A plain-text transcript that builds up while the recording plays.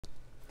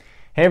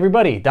Hey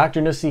everybody,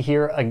 Dr. Nussi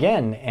here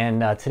again,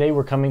 and today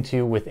we're coming to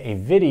you with a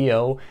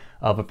video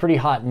of a pretty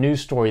hot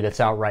news story that's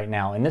out right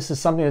now. And this is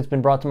something that's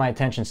been brought to my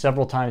attention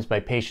several times by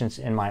patients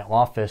in my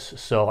office,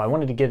 so I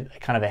wanted to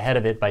get kind of ahead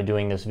of it by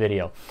doing this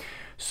video.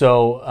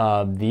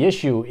 So the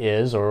issue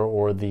is,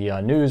 or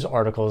the news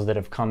articles that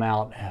have come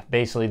out,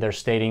 basically they're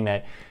stating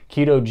that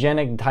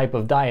ketogenic type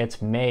of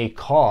diets may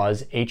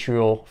cause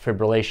atrial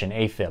fibrillation,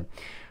 AFib.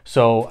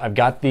 So I've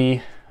got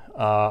the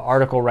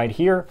article right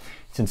here.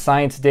 It's in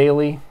Science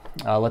Daily.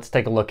 Let's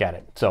take a look at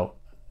it. So,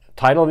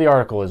 title of the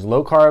article is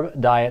Low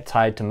Carb Diet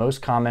Tied to Most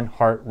Common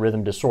Heart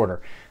Rhythm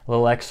Disorder. A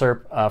little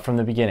excerpt from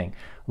the beginning.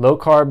 Low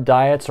carb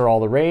diets are all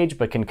the rage,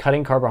 but can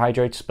cutting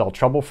carbohydrates spell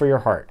trouble for your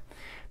heart?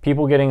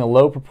 People getting a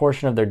low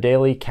proportion of their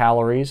daily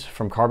calories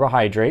from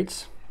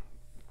carbohydrates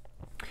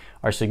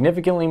are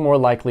significantly more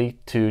likely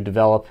to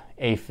develop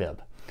AFib.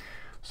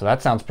 So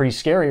that sounds pretty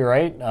scary,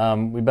 right?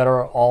 We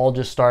better all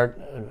just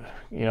start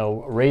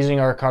raising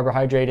our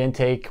carbohydrate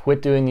intake,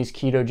 quit doing these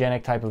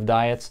ketogenic type of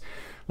diets.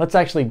 Let's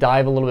actually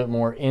dive a little bit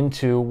more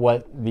into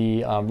what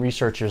the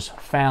researchers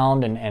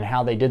found and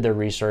how they did their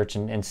research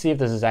and see if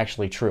this is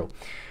actually true.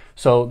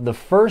 So the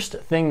first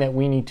thing that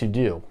we need to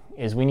do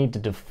is we need to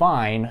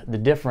define the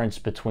difference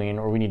between,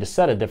 or we need to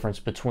set a difference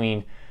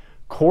between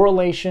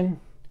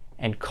correlation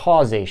and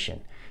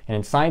causation. And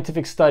in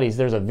scientific studies,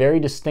 there's a very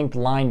distinct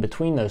line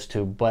between those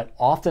two, but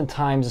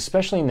oftentimes,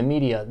 especially in the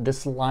media,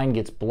 this line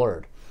gets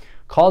blurred.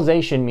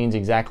 Causation means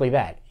exactly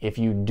that. If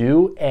you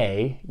do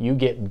A, you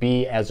get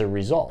B as a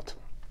result.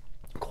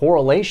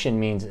 Correlation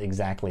means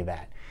exactly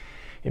that.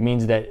 It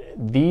means that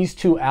these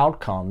two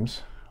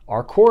outcomes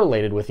are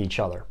correlated with each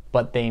other,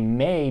 but they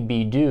may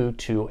be due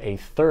to a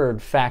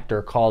third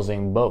factor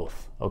causing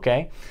both,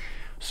 okay?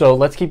 So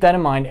let's keep that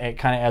in mind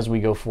kind of as we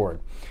go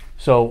forward.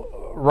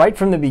 So right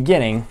from the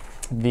beginning,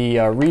 the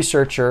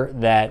researcher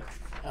that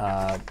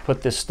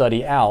put this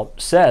study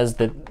out says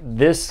that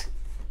this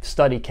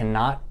study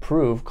cannot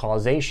prove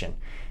causation,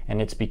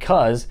 and it's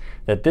because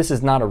that this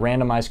is not a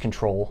randomized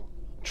control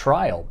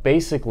trial.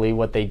 Basically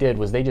what they did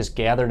was they just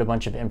gathered a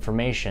bunch of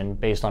information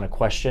based on a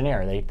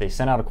questionnaire. They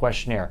sent out a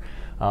questionnaire.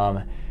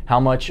 How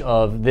much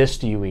of this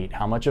do you eat?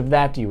 How much of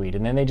that do you eat?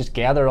 And then they just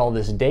gathered all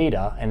this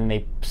data, and then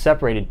they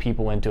separated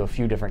people into a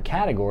few different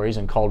categories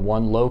and called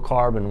one low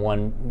carb and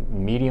one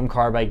medium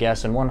carb, I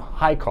guess, and one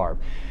high carb,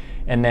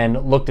 and then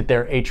looked at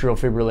their atrial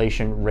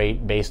fibrillation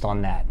rate based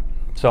on that.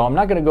 So I'm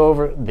not going to go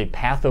over the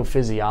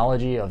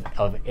pathophysiology of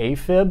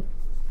AFib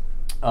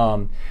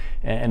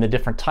and the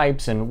different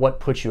types and what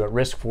puts you at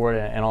risk for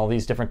it and all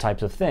these different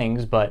types of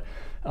things, but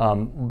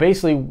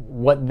basically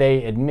what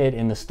they admit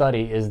in the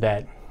study is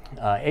that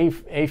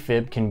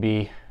AFib can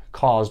be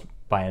caused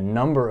by a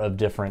number of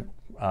different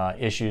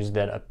issues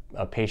that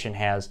a patient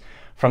has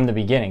from the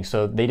beginning.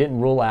 So they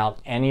didn't rule out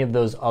any of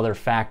those other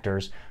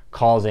factors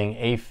causing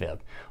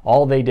AFib.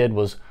 All they did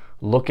was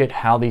look at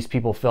how these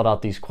people filled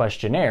out these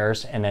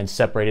questionnaires and then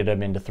separated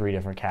them into three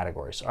different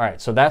categories. All right,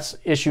 so that's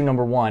issue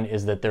number one,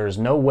 is that there is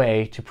no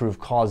way to prove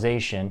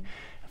causation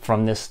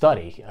from this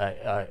study.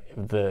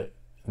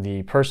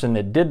 The person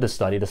that did the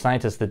study, the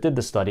scientist that did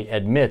the study,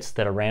 admits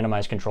that a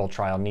randomized controlled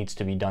trial needs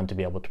to be done to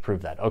be able to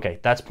prove that. Okay,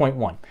 that's point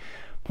one.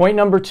 Point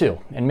number two,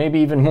 and maybe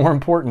even more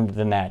important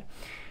than that,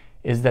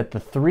 is that the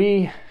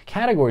three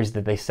categories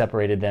that they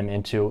separated them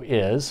into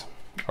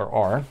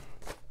are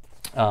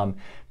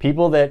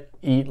people that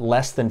eat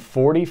less than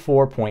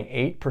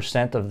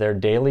 44.8% of their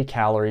daily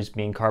calories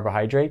being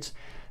carbohydrates,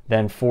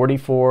 then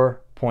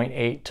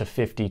 44.8 to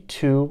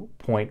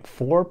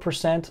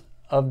 52.4%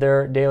 of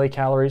their daily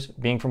calories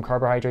being from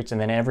carbohydrates,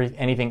 and then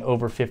anything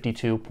over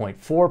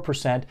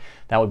 52.4%,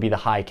 that would be the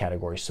high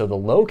category. So the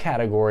low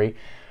category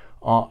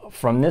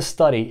from this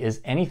study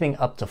is anything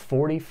up to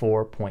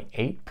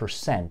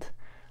 44.8%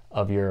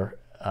 of your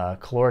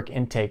caloric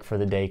intake for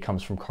the day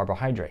comes from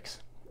carbohydrates.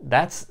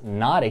 That's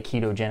not a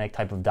ketogenic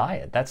type of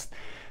diet. That's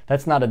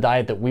not a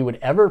diet that we would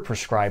ever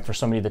prescribe for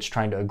somebody that's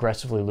trying to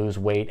aggressively lose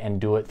weight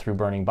and do it through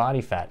burning body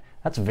fat.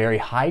 That's very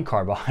high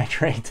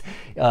carbohydrate.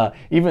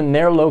 Even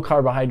their low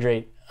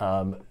carbohydrate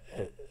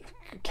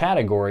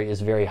category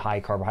is very high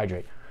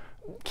carbohydrate.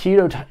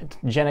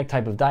 Ketogenic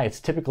type of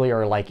diets typically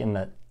are like in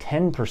the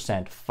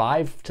 10%,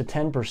 5 to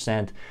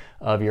 10%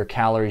 of your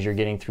calories you're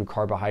getting through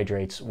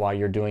carbohydrates while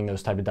you're doing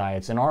those type of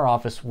diets. In our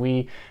office,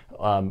 we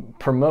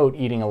promote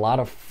eating a lot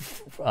of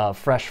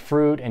fresh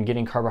fruit and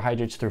getting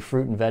carbohydrates through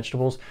fruit and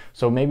vegetables.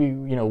 So maybe,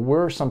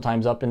 we're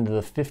sometimes up into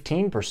the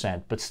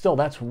 15%, but still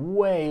that's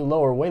way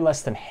lower, way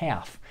less than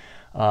half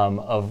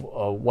of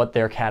what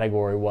their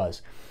category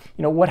was.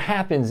 What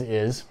happens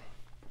is,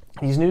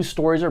 these news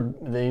stories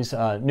these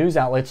news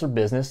outlets are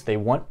business. They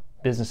want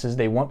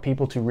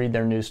people to read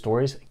their news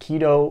stories.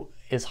 Keto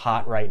is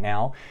hot right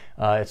now.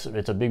 It's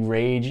a big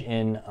rage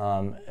in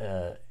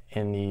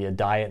the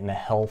diet and the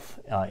health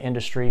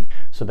industry.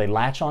 So they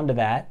latch onto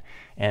that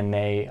and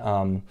they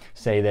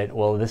say that,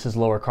 well, this is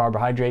lower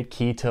carbohydrate,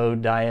 keto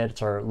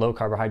diets are low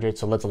carbohydrate,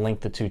 so let's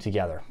link the two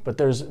together. But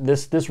there's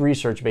this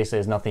research basically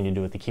has nothing to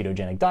do with the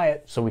ketogenic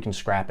diet, so we can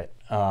scrap it.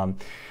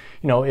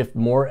 you know, if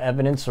more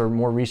evidence or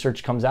more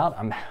research comes out,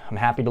 I'm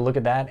happy to look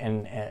at that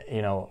and,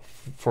 you know,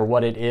 for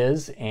what it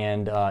is.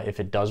 And if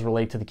it does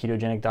relate to the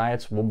ketogenic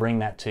diets, we'll bring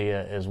that to you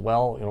as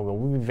well. You know,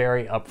 we'll be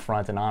very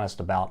upfront and honest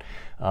about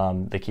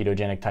the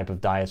ketogenic type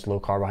of diets, low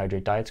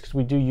carbohydrate diets, because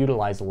we do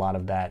utilize a lot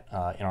of that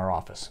in our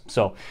office.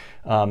 So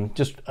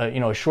just,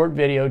 you know, a short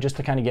video just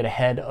to kind of get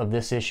ahead of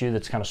this issue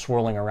that's kind of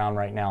swirling around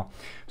right now.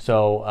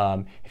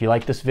 So if you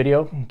like this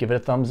video, give it a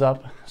thumbs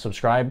up,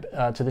 subscribe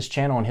to this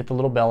channel, and hit the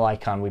little bell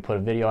icon. We put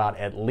a video out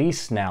at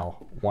least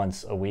now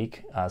once a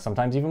week,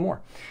 sometimes even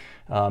more.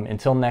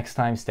 Until next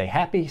time, stay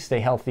happy, stay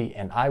healthy,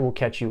 and I will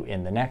catch you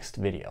in the next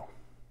video.